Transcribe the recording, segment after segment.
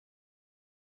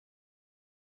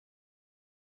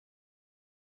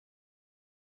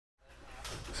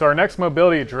So our next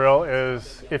mobility drill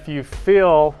is if you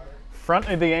feel front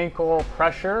of the ankle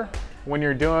pressure when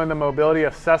you're doing the mobility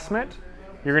assessment,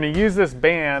 you're going to use this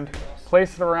band,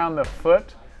 place it around the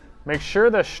foot, make sure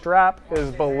the strap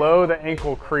is below the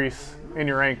ankle crease in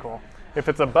your ankle. If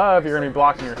it's above, you're going to be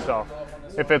blocking yourself.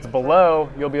 If it's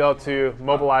below, you'll be able to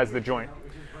mobilize the joint.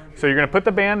 So you're going to put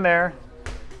the band there,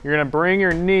 you're going to bring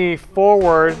your knee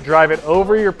forward, drive it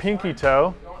over your pinky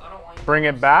toe, bring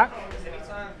it back,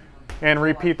 and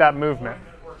repeat that movement.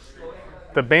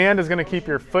 The band is going to keep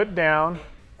your foot down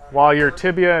while your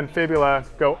tibia and fibula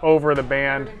go over the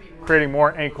band, creating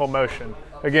more ankle motion.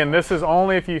 Again, this is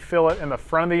only if you feel it in the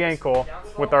front of the ankle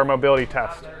with our mobility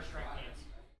test.